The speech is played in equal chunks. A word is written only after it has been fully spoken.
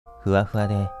ふわふわ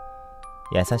で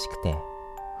優しくて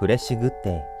フレッシュグッ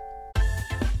デ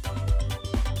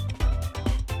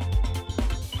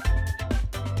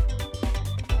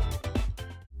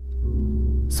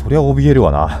イ。そりゃ怯える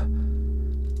わな。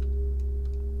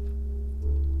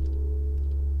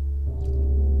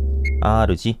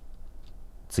主、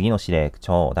次の指令ち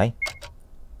ょうだい。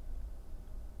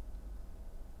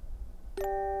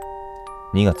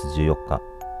2月14日。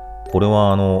これ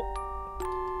は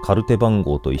カルテ番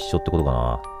号と一緒ってことか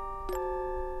な。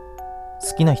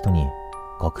好きな人に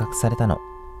告白されたの。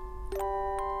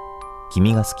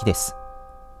君が好きです。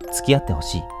付き合ってほ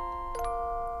しい。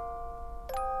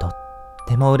とっ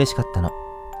ても嬉しかったの。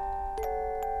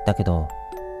だけど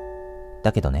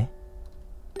ね。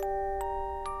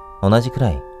同じくら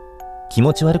い気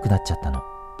持ち悪くなっちゃったの。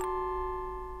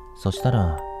そした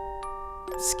ら、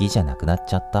好きじゃなくなっ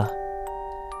ちゃった。好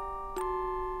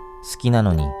きな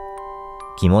のに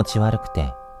気持ち悪く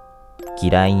て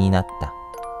嫌いになった。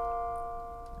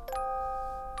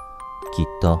きっ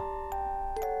と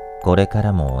これか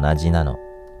らも同じなの。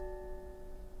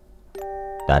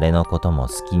誰のことも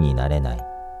好きになれない。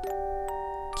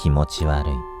気持ち悪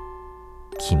い。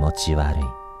気持ち悪い。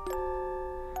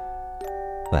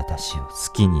私を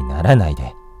好きにならない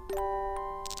で。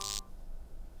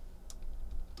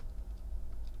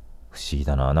不思議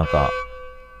だな。なんか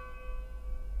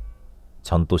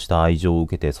ちゃんとした愛情を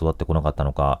受けて育ってこなかった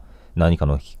のか、何か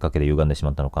のきっかけで歪んでし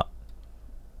まったのか。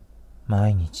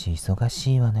毎日忙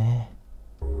しいわね。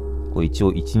これ一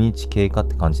応1日経過っ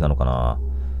て感じなのかな。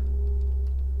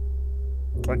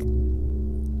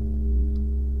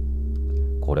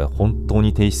これ本当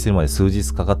に停止するまで数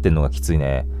日かかってんのがきつい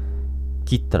ね。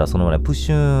切ったらそのままプ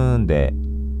シューンで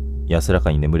安ら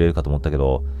かに眠れるかと思ったけ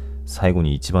ど、最後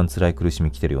に一番辛い苦し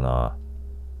み来てるよな。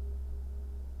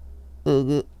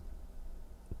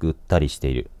ぐったりして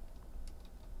いる。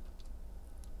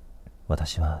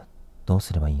私はどう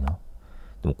すればいいの？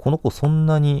でもこの子そん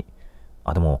なに、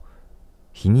でも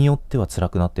日によっては辛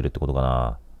くなってるってことか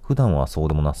な。普段はそう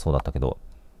でもなそうだったけど、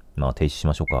まあ停止し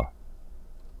ましょうか。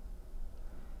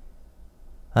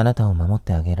あなたを守っ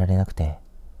てあげられなくて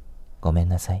ごめん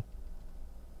なさい。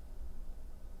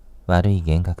悪い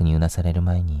幻覚にうなされる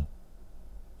前に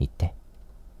言って。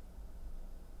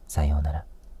さようなら。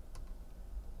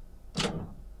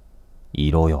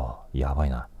色よ。やばい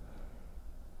な。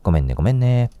ごめんね、ごめん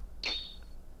ね。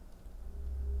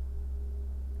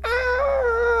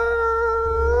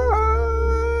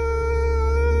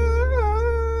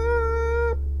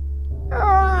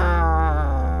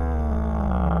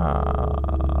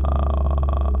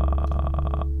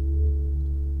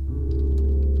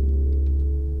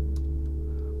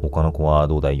他の子は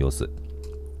どうだい様子。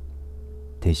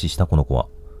停止したこの子は。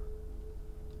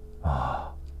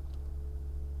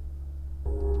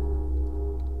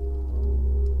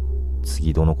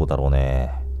次どの子だろう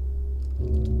ね。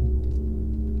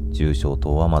重症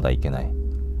棟はまだいけない。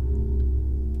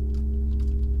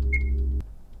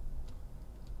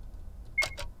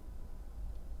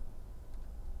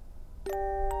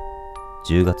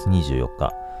10月24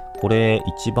日。これ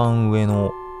一番上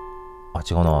の、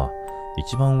違うな。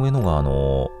一番上のが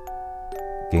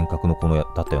幻覚の子のだ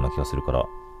ったような気がするから。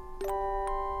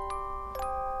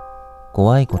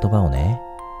怖い言葉をね、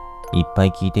いっぱ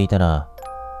い聞いていたら、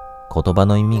言葉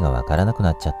の意味がわからなく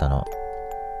なっちゃったの。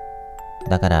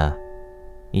だから、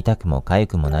痛くも痒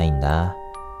くもないんだ。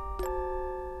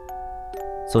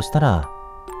そしたら、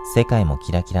世界も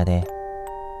キラキラで、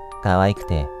可愛く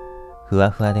て、ふわ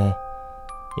ふわで、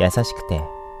優しくて、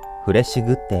フレッシュ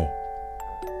グッデイ。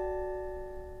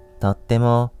とって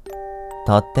も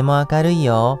明るい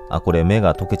よ。これ目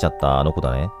が溶けちゃったあの子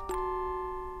だね。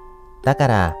だか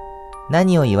ら、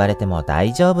何を言われても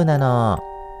大丈夫なの。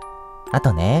あ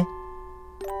とね、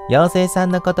妖精さ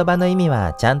んの言葉の意味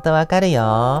はちゃんとわかる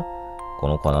よ。こ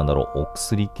の子はなんだろう、お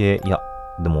薬系。いや、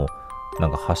でも、な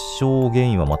んか発症原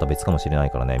因はまた別かもしれない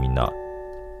からね、みんな。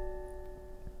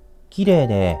綺麗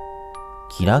で、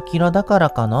キラキラだか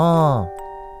らかな。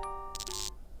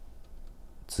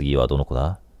次はどの子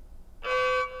だ？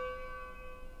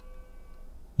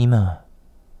今、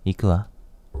行くわ。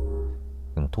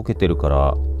でも溶けてるか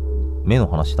ら、目の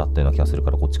話だったような気がするか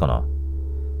らこっちかな。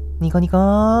ニコニコ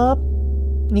ー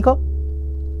ニコ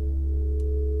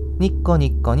ニッコ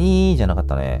ニッコニーじゃなかっ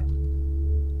たね。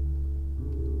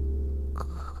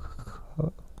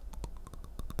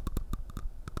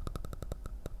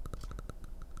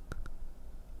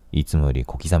いつもより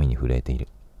小刻みに震えている。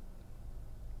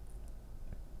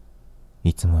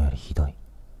いつもよりひどい。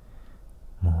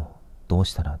もうどう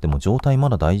したら。でも状態ま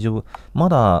だ大丈夫。ま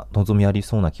だ望みあり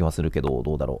そうな気はするけど、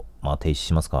どうだろう。まあ停止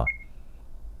しますか。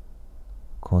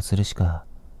こうするしか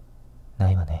な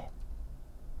いわね。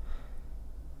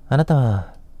あなた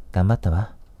は頑張った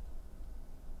わ。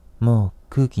もう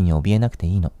空気に怯えなくて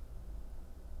いいの。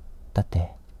だっ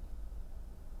て、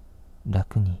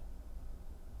楽に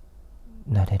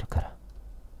なれるから。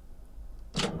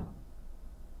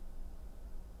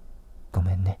ご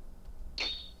めんね。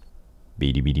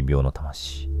ビリビリ病の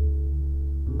魂。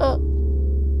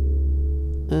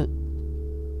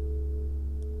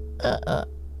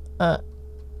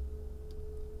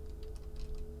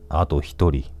あと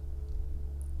一人。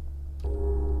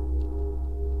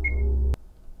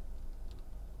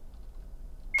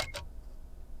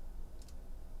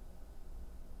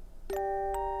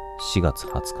4月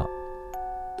20日。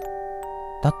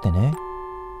だっ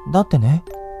てね、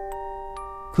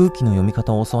空気の読み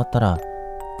方を教わったら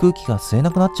空気が吸え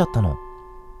なくなっちゃったの。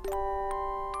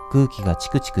空気がチ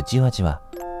クチクじわじわ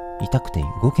痛くて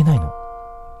動けないの。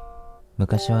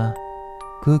昔は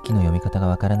空気の読み方が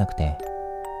わからなくて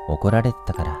怒られて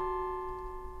たから、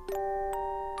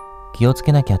気をつ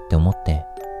けなきゃって思って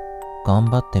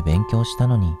頑張って勉強した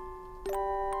のに、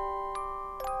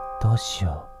どうし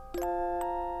よ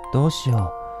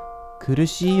う、苦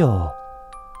しいよ。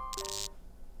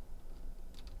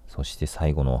そして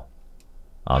最後の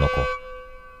あの子。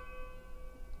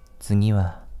次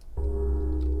は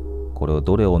これを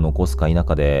どれを残すか否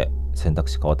かで選択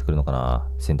肢変わってくるのかな。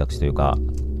選択肢というか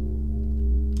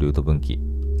ルート分岐。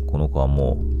この子は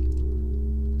も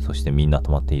う、そしてみんな止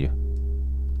まっている。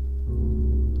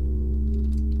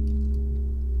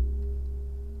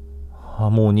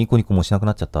もうニコニコもしなく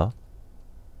なっちゃった。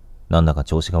なんだか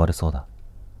調子が悪そうだ。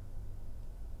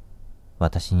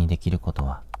私にできること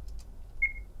は、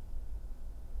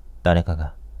誰か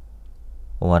が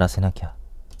終わらせなきゃ。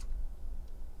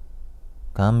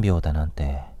看病だなん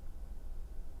て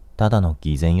ただの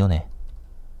偽善よね。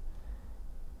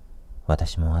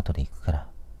私も後で行くから。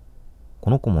こ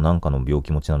の子もなんかの病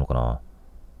気持ちなのかな。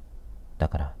だ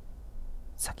から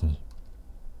先に。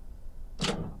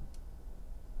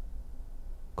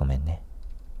ごめんね。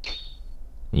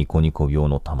ニコニコ病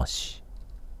の魂。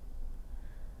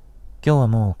今日は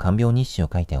もう看病日誌を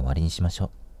書いて終わりにしましょ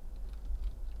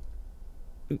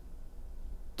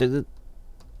う。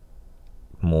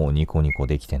もうニコニコ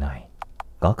できてない。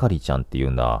係ちゃんって言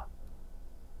うんだ。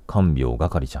看病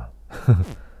係ちゃん。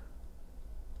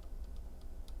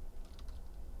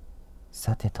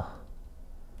さてと、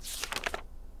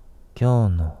今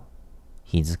日の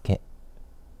日付。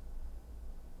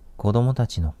子供た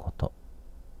ちのこと。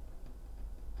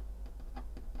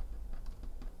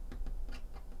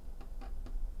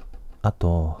あ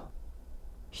と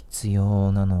必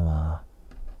要なのは、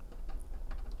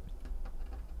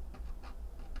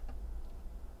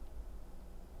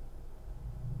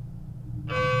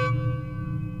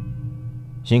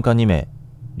新刊2名、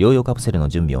療養カプセルの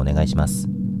準備をお願いします。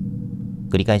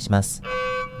繰り返します。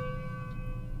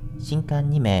新刊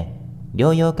2名、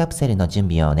療養カプセルの準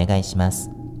備をお願いしま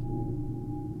す。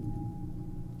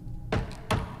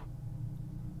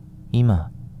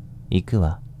今、行く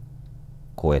わ。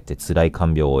こうやって辛い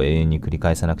看病を永遠に繰り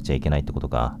返さなくちゃいけないってこと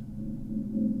か。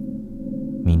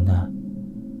みんな、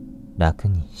楽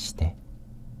にして。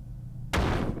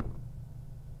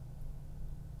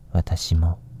私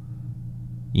も、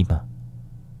今、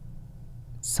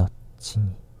そっち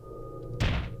に。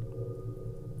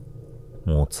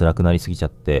もう辛くなりすぎちゃ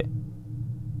って、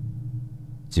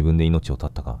自分で命を絶っ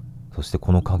たか。そして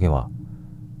この影は、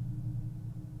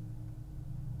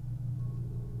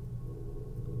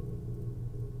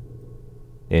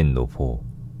エンド4、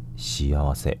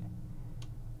幸せ。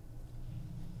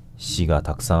死が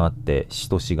たくさんあって、死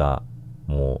と死が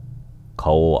もう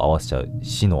顔を合わせちゃう、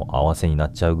死の合わせにな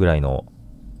っちゃうぐらいの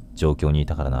状況にい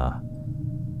たからな。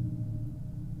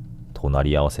隣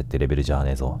り合わせってレベルじゃ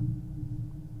ねえぞ。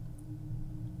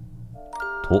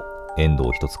と、エンド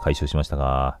を一つ回収しました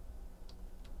が、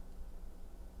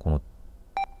この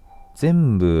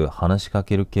全部話しか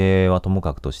ける系はとも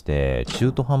かくとして、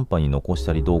中途半端に残し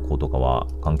たりどうこうとかは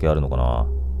関係あるのかな。